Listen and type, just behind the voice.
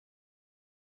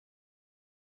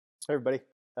Hey everybody,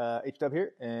 H-Dub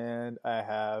here, and I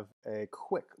have a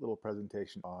quick little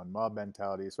presentation on mob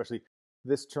mentality, especially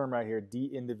this term right here,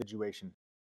 de-individuation.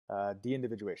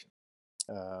 De-individuation,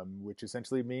 which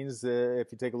essentially means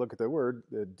if you take a look at the word,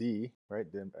 the D, right,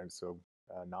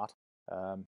 not,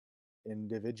 um,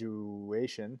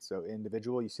 individuation, so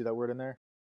individual, you see that word in there?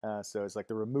 So it's like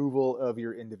the removal of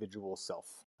your individual self.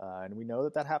 And we know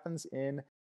that that happens in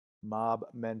mob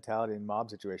mentality, in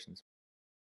mob situations.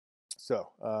 So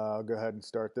I'll go ahead and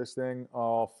start this thing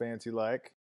all fancy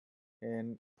like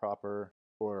in proper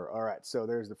order. All right, so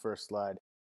there's the first slide.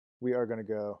 We are going to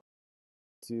go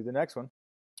to the next one.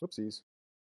 Whoopsies.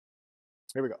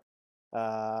 Here we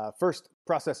go. First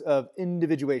process of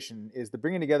individuation is the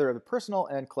bringing together of the personal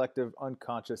and collective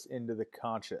unconscious into the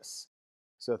conscious.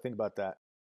 So think about that.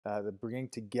 The bringing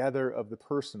together of the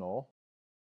personal,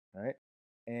 right,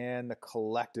 and the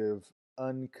collective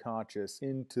unconscious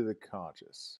into the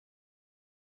conscious.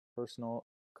 Personal,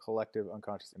 collective,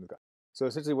 unconscious into the conscious. So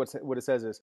essentially, what it says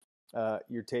is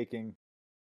you're taking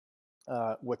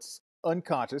what's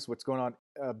unconscious, what's going on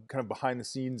kind of behind the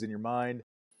scenes in your mind,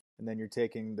 and then you're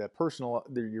taking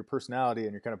your personality,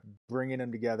 and you're kind of bringing them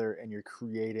together, and you're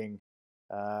creating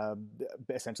uh,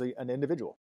 essentially an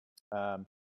individual. Um,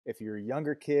 if you're a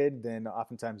younger kid, then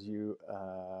oftentimes you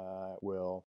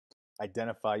will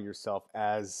identify yourself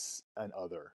as an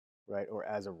other, right, or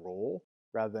as a role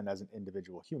rather than as an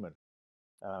individual human.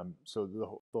 So the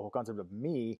whole concept of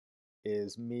me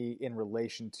is me in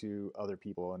relation to other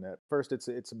people. And at first,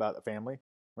 it's about a family,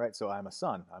 right? So I'm a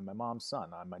son. I'm my mom's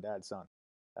son. I'm my dad's son,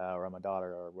 or I'm a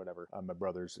daughter, or whatever. I'm my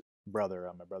brother's brother.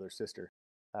 I'm my brother's sister.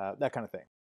 That kind of thing.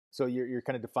 So you're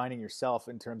kind of defining yourself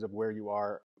in terms of where you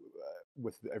are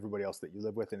with everybody else that you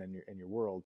live with and in your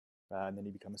world. And then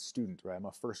you become a student, right? I'm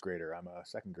a first grader. I'm a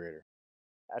second grader.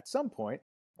 At some point,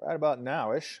 right about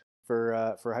nowish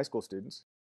for high school students,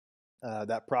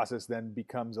 that process then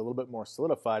becomes a little bit more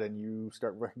solidified and you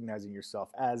start recognizing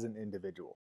yourself as an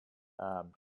individual. Um,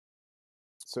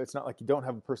 so it's not like you don't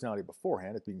have a personality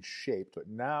beforehand; it's being shaped. But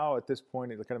now, at this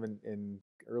point, it's kind of in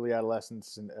early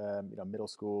adolescence and middle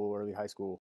school, early high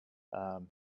school, um,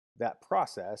 that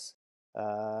process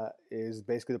is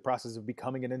basically the process of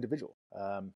becoming an individual,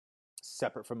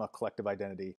 separate from a collective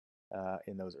identity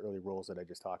in those early roles that I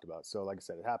just talked about. So, like I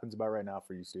said, it happens about right now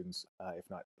for you students, if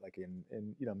not like in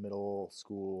middle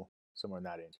school, somewhere in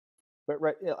that age. But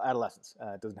adolescence,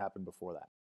 it doesn't happen before that.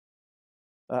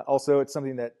 Also, it's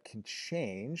something that can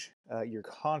change. Your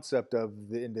concept of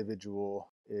the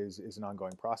individual is an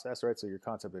ongoing process, right? So your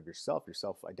concept of yourself, your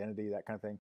self identity, that kind of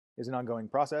thing, is an ongoing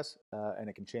process, and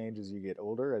it can change as you get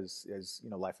older, as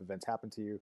life events happen to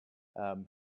you. Um,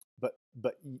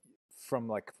 but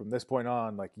from this point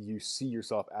on, like you see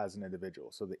yourself as an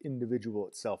individual. So the individual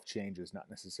itself changes, not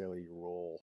necessarily your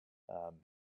role, um,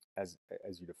 as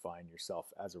you define yourself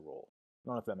as a role. I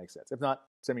don't know if that makes sense. If not,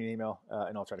 send me an email,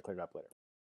 and I'll try to clear it up later.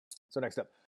 So next up,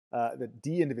 the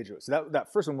de-individual. So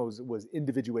that first one was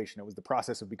individuation. It was the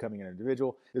process of becoming an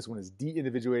individual. This one is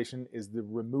de-individuation, is the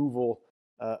removal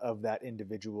of that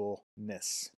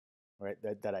individualness, right?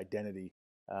 That identity.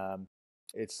 Um,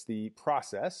 it's the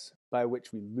process by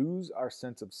which we lose our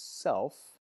sense of self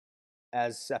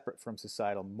as separate from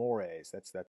societal mores.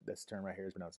 This term right here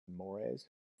is pronounced mores.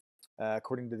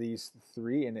 According to these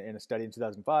three, in a study in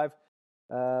 2005,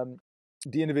 um,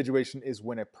 de-individuation is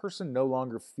when a person no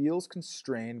longer feels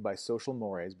constrained by social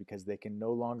mores because they can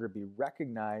no longer be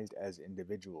recognized as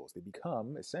individuals. They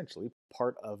become essentially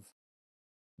part of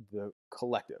the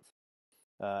collective.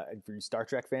 And for you Star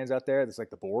Trek fans out there, that's like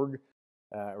the Borg,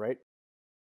 right?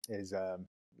 Is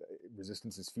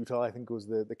resistance is futile, I think was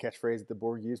the catchphrase that the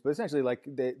Borg used. But essentially, like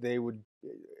they would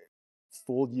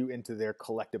fold you into their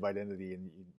collective identity, and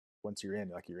once you're in,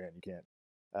 like you're in, you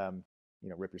can't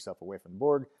rip yourself away from the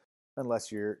Borg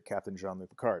unless you're Captain Jean-Luc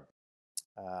Picard.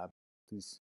 Uh,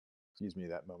 please excuse me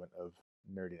that moment of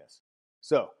nerdiness.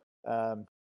 So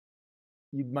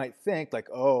you might think like,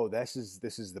 oh, this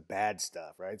is the bad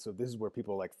stuff, right? So this is where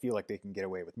people like feel like they can get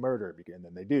away with murder, and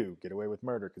then they do get away with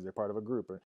murder because they're part of a group.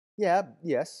 Or yeah,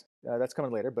 yes, that's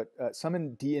coming later. But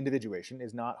some de-individuation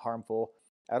is not harmful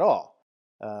at all,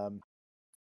 um,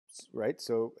 right?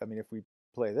 So I mean, if we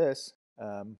play this,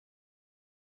 this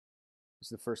is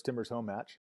the first Timbers home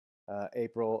match,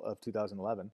 April of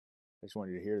 2011. I just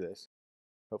wanted you to hear this.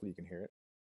 Hopefully, you can hear it.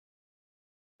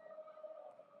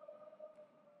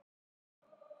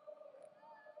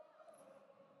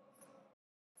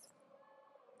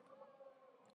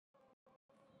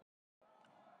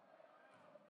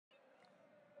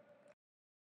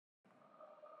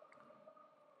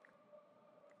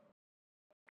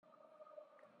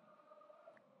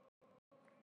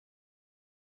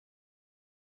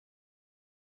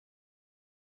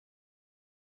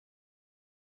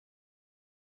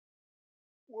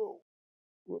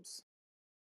 Whoops.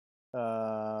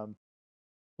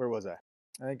 Where was I?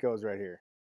 I think I was right here.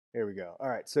 Here we go. All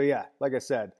right. So yeah, like I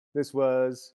said, this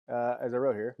was, as I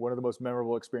wrote here, one of the most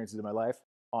memorable experiences of my life.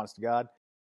 Honest to God,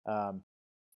 um,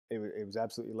 it was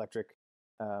absolutely electric.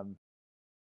 Um,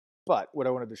 but what I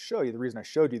wanted to show you, the reason I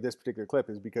showed you this particular clip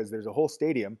is because there's a whole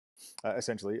stadium,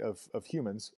 essentially, of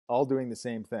humans all doing the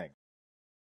same thing.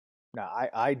 Now,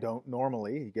 I don't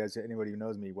normally, you guys, anybody who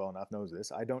knows me well enough knows this,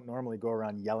 I don't normally go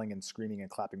around yelling and screaming and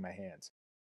clapping my hands.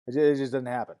 It just doesn't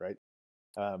happen, right?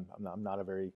 I'm not a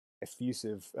very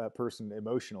effusive person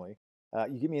emotionally.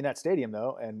 You get me in that stadium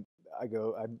though, and I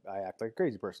act like a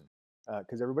crazy person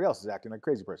because everybody else is acting like a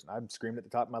crazy person. I'm screaming at the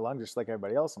top of my lungs just like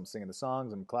everybody else. I'm singing the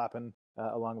songs. I'm clapping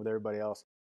along with everybody else.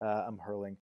 I'm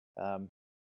hurling um,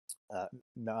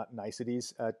 not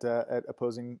niceties at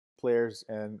opposing players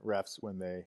and refs when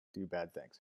they do bad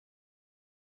things.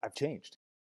 I've changed,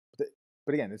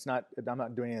 but again, it's not. I'm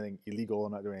not doing anything illegal.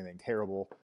 I'm not doing anything terrible.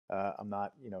 I'm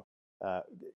not,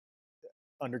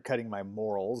 undercutting my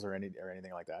morals or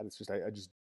anything like that. It's just I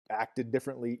just acted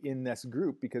differently in this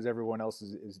group because everyone else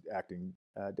is acting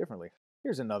differently.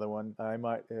 Here's another one. I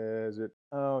might is it?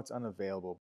 Oh, it's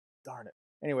unavailable. Darn it.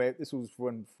 Anyway, this was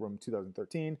one from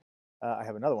 2013. I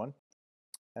have another one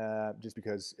just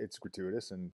because it's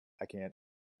gratuitous and I can't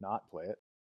not play it.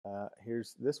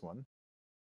 Here's this one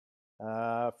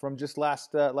from just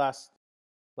last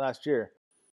year,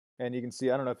 and you can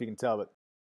see. I don't know if you can tell, but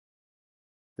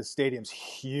the stadium's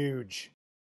huge.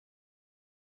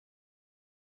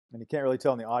 And you can't really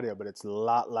tell in the audio, but it's a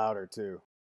lot louder too.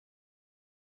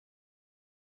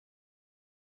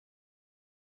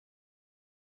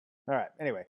 All right.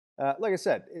 Anyway, like I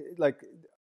said, like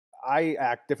I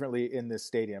act differently in this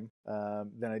stadium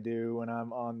than I do when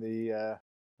I'm on the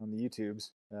YouTubes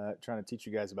trying to teach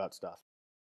you guys about stuff.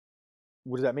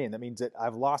 What does that mean? That means that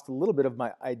I've lost a little bit of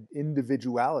my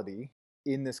individuality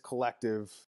in this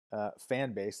collective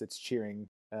fan base that's cheering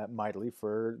mightily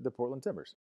for the Portland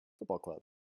Timbers Football Club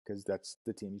because that's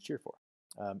the team you cheer for.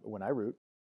 When I root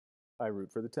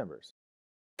for the Timbers.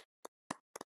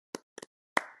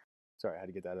 Sorry, I had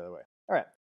to get that out of the way. All right.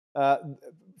 Uh,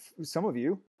 some of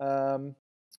you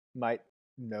might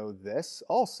know this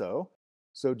also.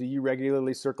 So, do you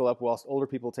regularly circle up whilst older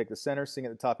people take the center, sing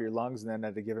at the top of your lungs, and then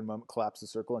at a given moment collapse the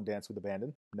circle and dance with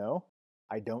abandon? No,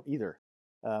 I don't either.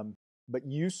 Um, but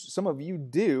some of you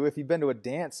do if you've been to a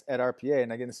dance at RPA.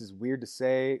 And again, this is weird to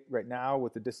say right now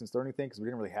with the distance learning thing because we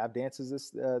didn't really have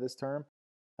dances this term.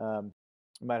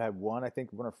 We might have one, I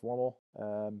think, one or formal.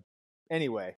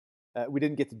 Anyway, we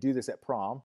didn't get to do this at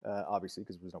prom, obviously,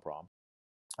 because there was no prom.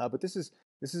 But this is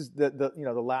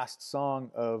the last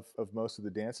song of most of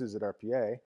the dances at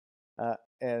RPA,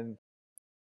 and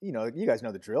you guys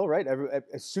know the drill, right?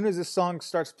 As soon as this song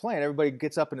starts playing, everybody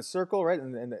gets up in a circle, right?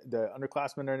 And the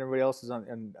underclassmen and everybody else is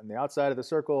on the outside of the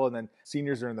circle, and then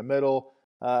seniors are in the middle,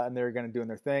 and they're going to doing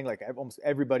their thing. Like almost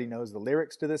everybody knows the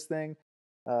lyrics to this thing,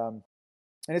 and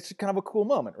it's kind of a cool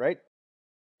moment, right?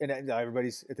 And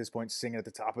everybody's at this point singing at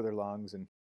the top of their lungs, and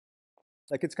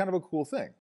like it's kind of a cool thing,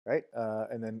 right?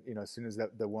 And then as soon as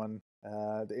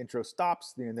the intro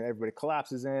stops, then everybody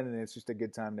collapses in, and it's just a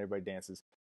good time, and everybody dances,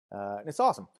 and it's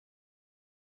awesome.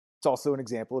 It's also an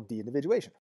example of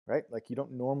de-individuation, right? Like you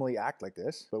don't normally act like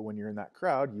this, but when you're in that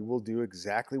crowd, you will do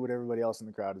exactly what everybody else in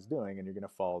the crowd is doing, and you're going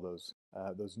to follow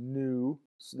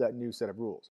that new set of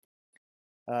rules.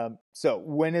 So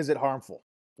when is it harmful?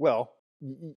 Well,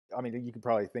 I mean, you could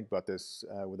probably think about this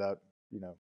without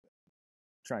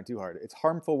trying too hard. It's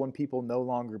harmful when people no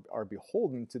longer are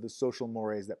beholden to the social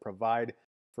mores that provide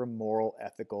for moral,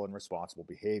 ethical, and responsible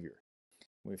behavior.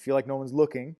 When we feel like no one's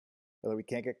looking, or that we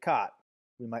can't get caught,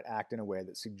 we might act in a way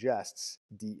that suggests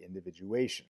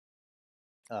de-individuation.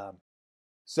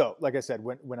 So, like I said,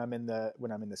 when I'm in the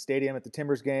stadium at the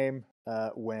Timbers game,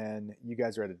 when you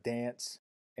guys are at a dance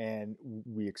and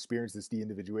we experience this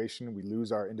de-individuation, we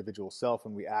lose our individual self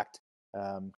and we act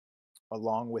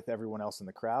along with everyone else in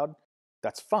the crowd.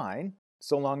 That's fine,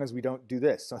 so long as we don't do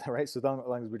this. So, right? So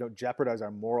long as we don't jeopardize our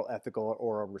moral, ethical,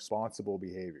 or our responsible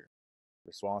behavior.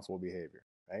 Responsible behavior,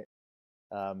 right?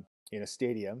 In a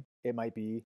stadium, it might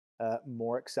be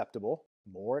more acceptable,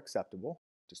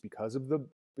 just because of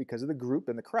the group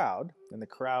and the crowd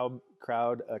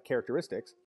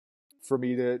characteristics, for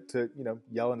me to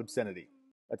yell an obscenity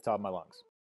at the top of my lungs.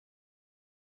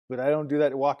 But I don't do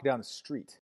that walking down the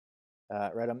street.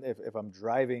 Right? If I'm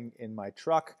driving in my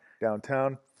truck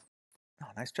downtown, oh,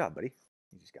 nice job, buddy.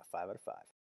 You just got 5 out of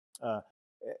 5.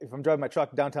 If I'm driving my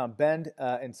truck downtown Bend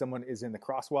and someone is in the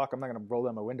crosswalk, I'm not going to roll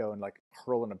down my window and like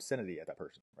hurl an obscenity at that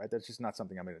person, right? That's just not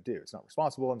something I'm going to do. It's not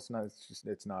responsible, and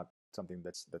it's not something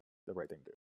that's the right thing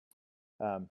to do.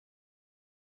 Um,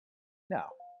 Now,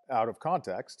 out of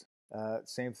context,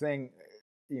 same thing.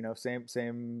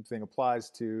 Same thing applies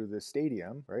to the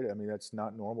stadium, right? I mean, that's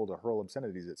not normal to hurl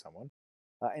obscenities at someone.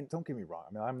 And don't get me wrong.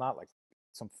 I mean, I'm not like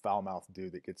some foul mouthed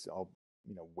dude that gets all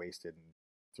wasted and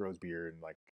throws beer and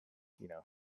like you know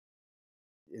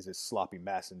is a sloppy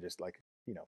mess and just like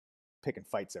picking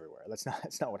fights everywhere. That's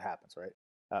not what happens, right?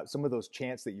 Some of those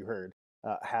chants that you heard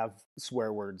have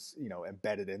swear words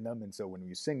embedded in them, and so when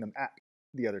you sing them at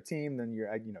the other team, then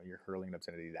you're hurling an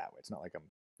obscenity that way. It's not like I'm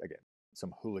again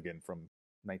some hooligan from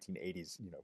 1980s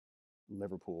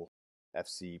Liverpool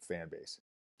FC fan base.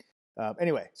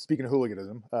 Anyway, speaking of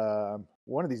hooliganism,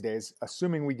 one of these days,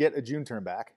 assuming we get a June term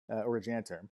back or a Jan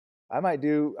term, I might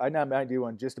do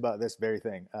one just about this very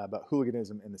thing about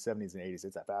hooliganism in the 70s and 80s.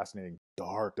 It's a fascinating,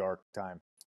 dark time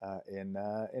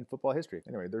in football history.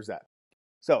 Anyway, there's that.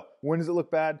 So when does it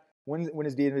look bad? When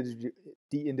is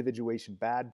de-individuation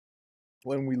bad?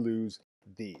 When we lose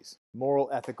these moral,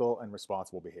 ethical, and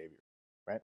responsible behavior,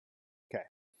 right?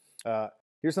 Okay.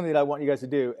 Here's something that I want you guys to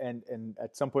do, and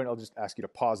at some point I'll just ask you to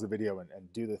pause the video and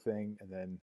do the thing, and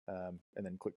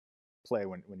then click play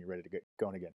when you're ready to get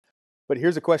going again. But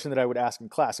here's a question that I would ask in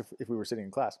class if we were sitting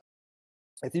in class.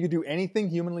 If you could do anything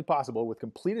humanly possible with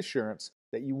complete assurance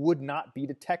that you would not be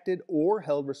detected or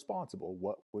held responsible,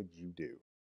 what would you do?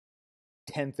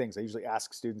 10 things. I usually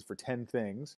ask students for 10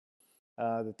 things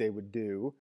that they would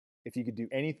do if you could do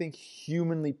anything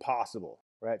humanly possible,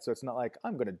 right? So it's not like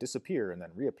I'm going to disappear and then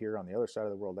reappear on the other side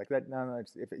of the world like that. No,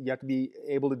 you have to be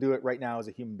able to do it right now as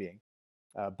a human being.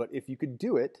 But if you could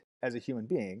do it as a human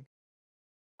being,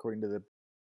 according to the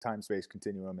time-space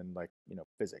continuum and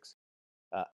physics,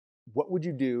 what would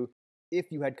you do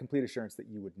if you had complete assurance that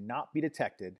you would not be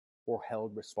detected or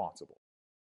held responsible?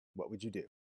 What would you do?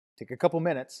 Take a couple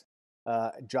minutes,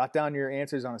 jot down your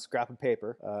answers on a scrap of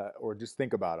paper, or just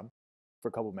think about them for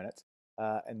a couple minutes,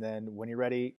 and then when you're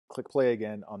ready, click play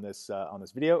again on this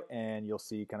video, and you'll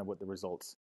see kind of what the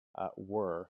results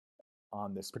were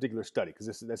on this particular study,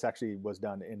 because this actually was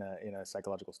done in a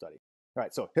psychological study. All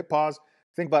right, so hit pause,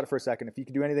 think about it for a second. If you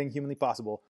could do anything humanly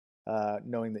possible,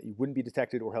 knowing that you wouldn't be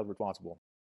detected or held responsible,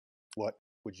 what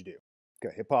would you do?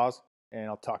 Okay, hit pause, and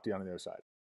I'll talk to you on the other side.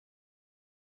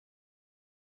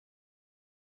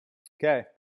 Okay,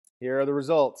 here are the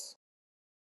results.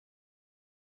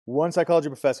 One psychology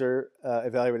professor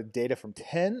evaluated data from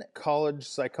 10 college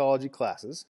psychology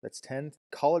classes. That's 10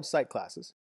 college psych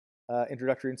classes,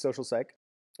 introductory and social psych,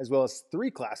 as well as 3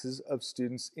 classes of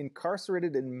students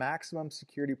incarcerated in maximum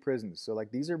security prisons. So like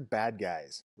these are bad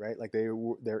guys, right? Like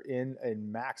they're in a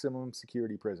maximum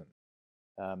security prison.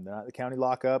 They're not the county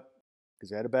lockup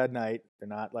because they had a bad night. They're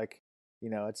not like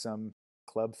at some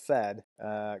club fed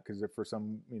because they're for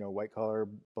some white collar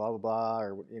blah blah blah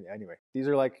or anyway. These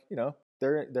are like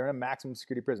they're in a maximum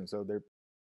security prison, so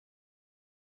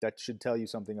that should tell you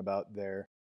something about their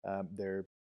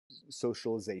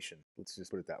socialization. Let's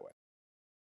just put it that way.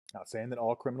 Not saying that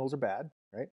all criminals are bad,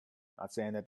 right? Not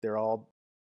saying that they're all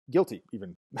guilty,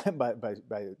 even by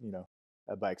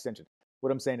extension.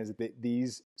 What I'm saying is that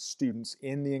these students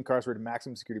in the incarcerated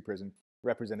maximum security prison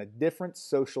represent a different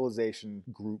socialization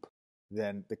group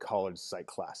than the college psych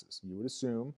classes. You would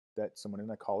assume that someone in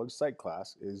a college psych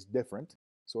class is different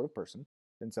sort of person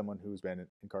than someone who's been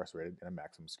incarcerated in a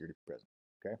maximum security prison.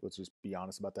 Okay, let's just be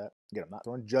honest about that. Again, I'm not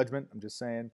throwing judgment. I'm just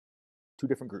saying 2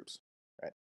 different groups,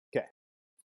 right? Okay.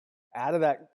 Out of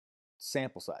that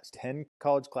sample size, 10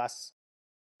 college classes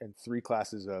and 3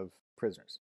 classes of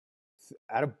prisoners,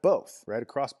 out of both, right,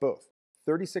 across both,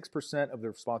 36% of the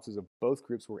responses of both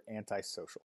groups were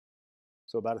antisocial.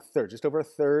 So about a third, just over a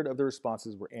third of the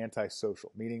responses were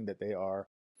antisocial, meaning that they are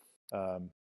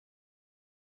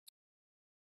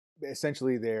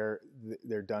essentially they're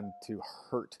done to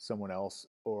hurt someone else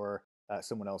or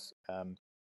someone else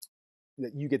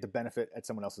that you get the benefit at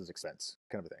someone else's expense,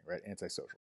 kind of a thing, right?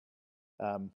 Antisocial.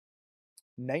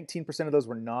 19% of those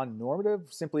were non-normative,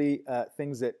 simply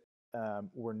things that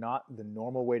were not the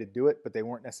normal way to do it, but they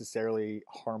weren't necessarily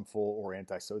harmful or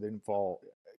anti-social. They didn't fall,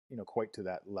 quite to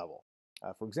that level.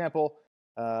 For example,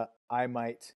 I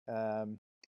might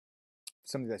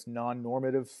something that's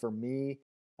non-normative for me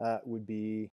would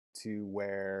be to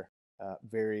wear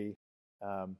very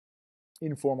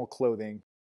informal clothing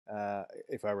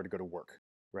if I were to go to work,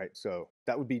 right? So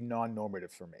that would be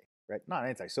non-normative for me, right? Not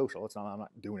antisocial. I'm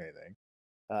not doing anything.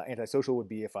 Antisocial would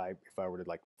be if I were to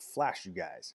like flash you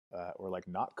guys or like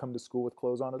not come to school with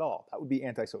clothes on at all. That would be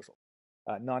antisocial.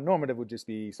 Non-normative would just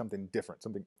be something different,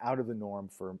 something out of the norm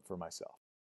for myself,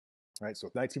 right? So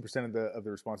 19% of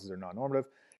the responses are non-normative.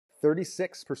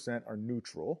 36% are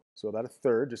neutral, so about a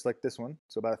third, just like this one.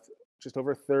 So about just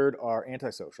over a third are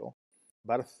antisocial,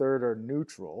 about a third are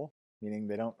neutral, meaning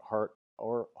they don't hurt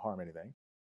or harm anything.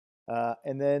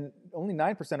 And then only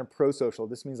 9% are pro-social.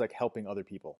 This means like helping other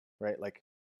people, right? Like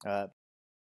uh,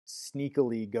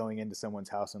 sneakily going into someone's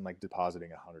house and like depositing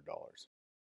 $100.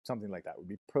 Something like that would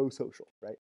be pro-social,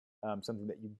 right? Something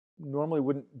that you normally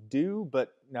wouldn't do,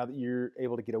 but now that you're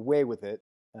able to get away with it,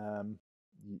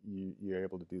 you're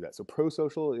able to do that. So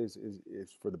pro-social is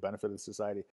for the benefit of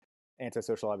society.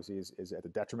 Antisocial obviously is at the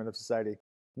detriment of society.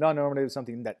 Non-normative is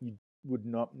something that you would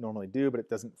not normally do, but it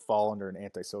doesn't fall under an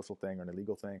antisocial thing or an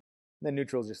illegal thing. And then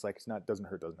neutral is just like it's not, doesn't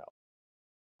hurt, doesn't help.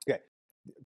 Okay,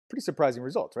 pretty surprising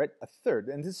results, right? A third,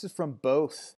 and this is from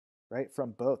both, right?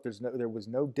 From both. There was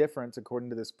no difference according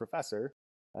to this professor.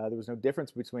 There was no difference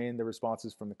between the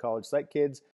responses from the college site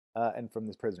kids and from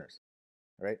the prisoners,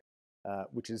 right?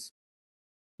 Which is,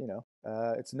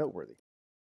 it's noteworthy.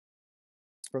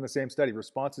 From the same study,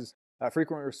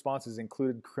 frequent responses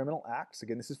included criminal acts.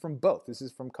 Again, this is from both. This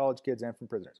is from college kids and from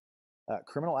prisoners.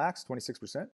 Criminal acts,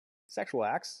 26%. Sexual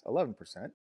acts, 11%.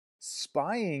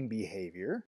 Spying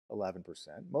behavior, 11%.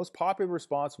 Most popular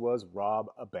response was rob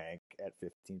a bank at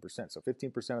 15%. So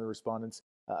 15% of the respondents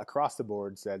across the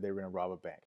board said they were going to rob a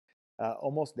bank.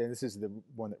 And this is the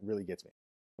one that really gets me.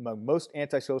 Among most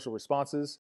antisocial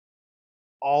responses,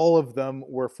 all of them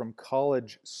were from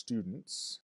college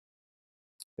students.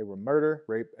 They were murder,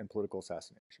 rape, and political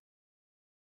assassination.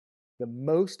 The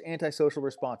most antisocial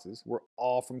responses were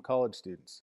all from college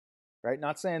students, right?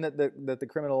 Not saying that the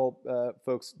criminal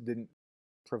folks didn't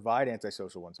provide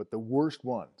antisocial ones, but the worst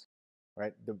ones,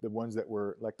 right? The ones that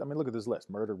were like, I mean, look at this list: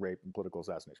 murder, rape, and political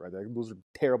assassination, right? Those are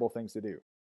terrible things to do.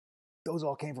 Those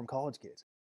all came from college kids.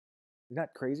 Isn't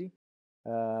that crazy?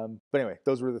 But anyway,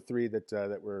 those were the three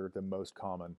that were the most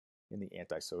common in the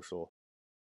antisocial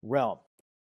realm.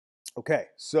 Okay,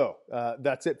 so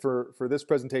that's it for this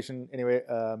presentation. Anyway,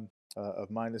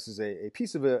 of mine. This is a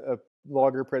piece of a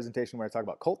longer presentation where I talk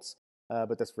about cults,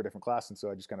 but that's for a different class, and so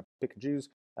I just kind of pick and choose.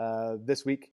 This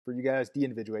week for you guys,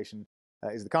 deindividuation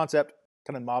is the concept,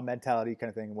 kind of mob mentality kind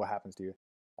of thing, what happens to you.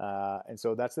 And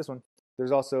so that's this one.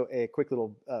 There's also a quick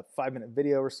little 5-minute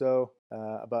video or so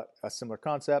about a similar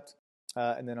concept.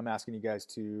 And then I'm asking you guys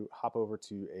to hop over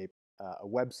to a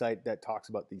website that talks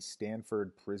about the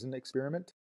Stanford prison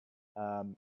experiment.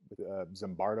 With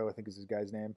Zimbardo, I think is his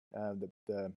guy's name,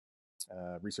 the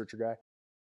researcher guy.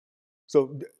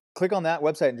 So click on that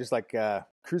website and just like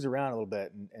cruise around a little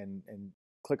bit and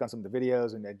click on some of the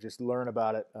videos and just learn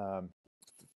about it.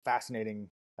 Fascinating,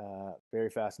 very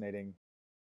fascinating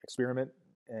experiment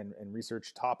and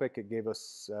research topic. It gave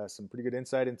us some pretty good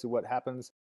insight into what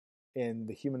happens in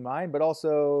the human mind, but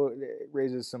also it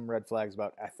raises some red flags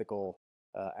about ethical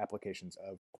applications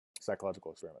of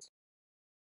psychological experiments.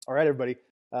 All right, everybody.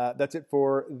 That's it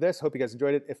for this. Hope you guys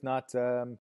enjoyed it. If not,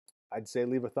 I'd say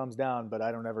leave a thumbs down, but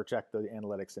I don't ever check the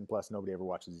analytics, and plus nobody ever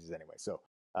watches these anyway. So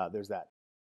there's that.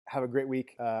 Have a great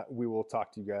week. We will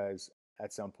talk to you guys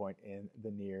at some point in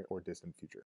the near or distant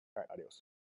future. All right, adios.